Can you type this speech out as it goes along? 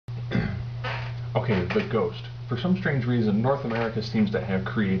Okay, The Ghost. For some strange reason, North America seems to have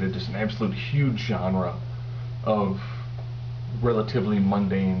created just an absolute huge genre of relatively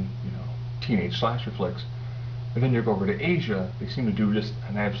mundane, teenage slasher flicks. And then you go over to Asia, they seem to do just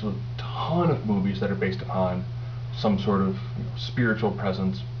an absolute ton of movies that are based upon some sort of spiritual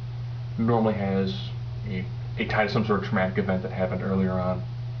presence. Normally has a tie to some sort of traumatic event that happened earlier on.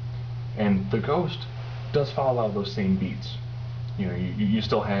 And The Ghost does follow a lot of those same beats. You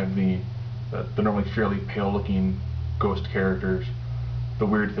still have the normally fairly pale-looking ghost characters. The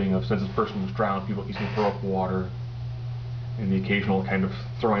weird thing of, since this person was drowned, people can throw up water, and the occasional kind of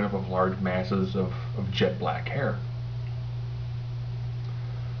throwing up of large masses of jet black hair.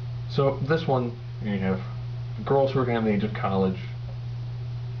 So this one, you have girls who are kind of the age of college.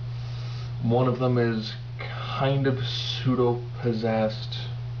 One of them is kind of pseudo-possessed,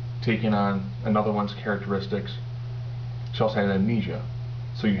 taking on another one's characteristics. She also has amnesia.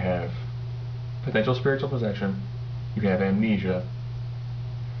 So you have potential spiritual possession, you have amnesia,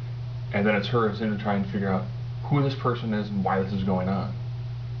 and then it's her to try and figure out who this person is and why this is going on.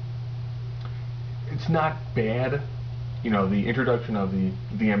 It's not bad. The introduction of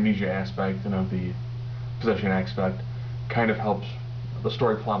the amnesia aspect and of the possession aspect kind of helps the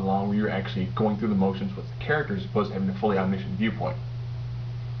story plot along, where you're actually going through the motions with the characters as opposed to having a fully omniscient viewpoint.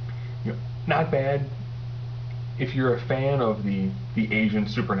 Not bad. If you're a fan of the Asian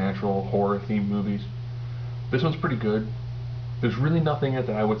supernatural horror themed movies, this one's pretty good. There's really nothing in it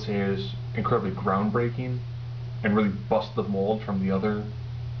that I would say is incredibly groundbreaking and really bust the mold from the other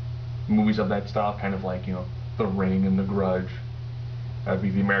movies of that style, kind of like, The Ring and The Grudge. That would be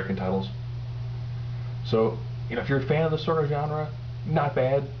the American titles. So, if you're a fan of this sort of genre, not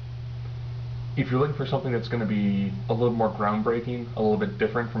bad. If you're looking for something that's going to be a little more groundbreaking, a little bit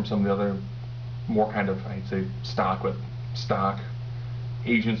different from some of the other more kind of, I'd say, stock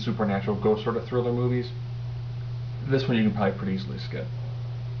Asian supernatural ghost sort of thriller movies, this one you can probably pretty easily skip.